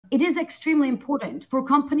it is extremely important for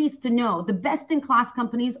companies to know the best-in-class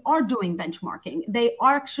companies are doing benchmarking. They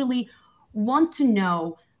are actually want to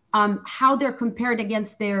know how they're compared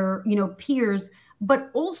against their peers.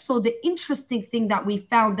 But also the interesting thing that we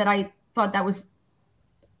found that I thought that was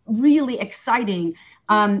really exciting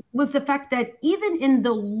was the fact that even in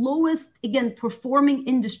the lowest, again, performing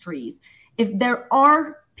industries, if there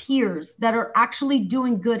are peers that are actually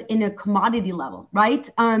doing good in a commodity level, right?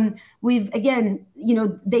 We've, again,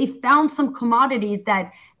 they found some commodities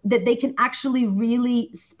that they can actually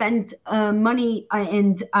really spend money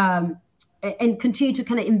and continue to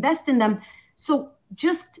kind of invest in them. So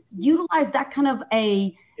just utilize that kind of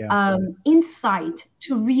a insight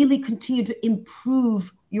to really continue to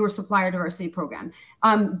improve your supplier diversity program.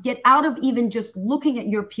 Get out of even just looking at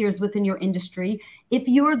your peers within your industry. If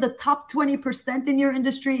you're the top 20% in your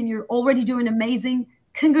industry and you're already doing amazing,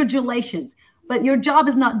 congratulations. But your job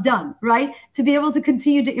is not done, right? To be able to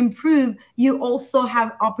continue to improve, you also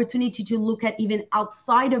have opportunity to look at even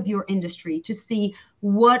outside of your industry to see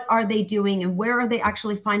what are they doing and where are they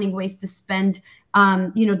actually finding ways to spend,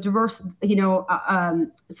 diverse,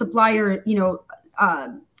 supplier,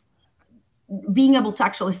 being able to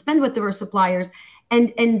actually spend with diverse suppliers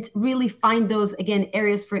and really find those, again,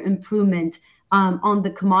 areas for improvement on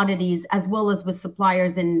the commodities as well as with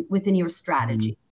suppliers and within your strategy.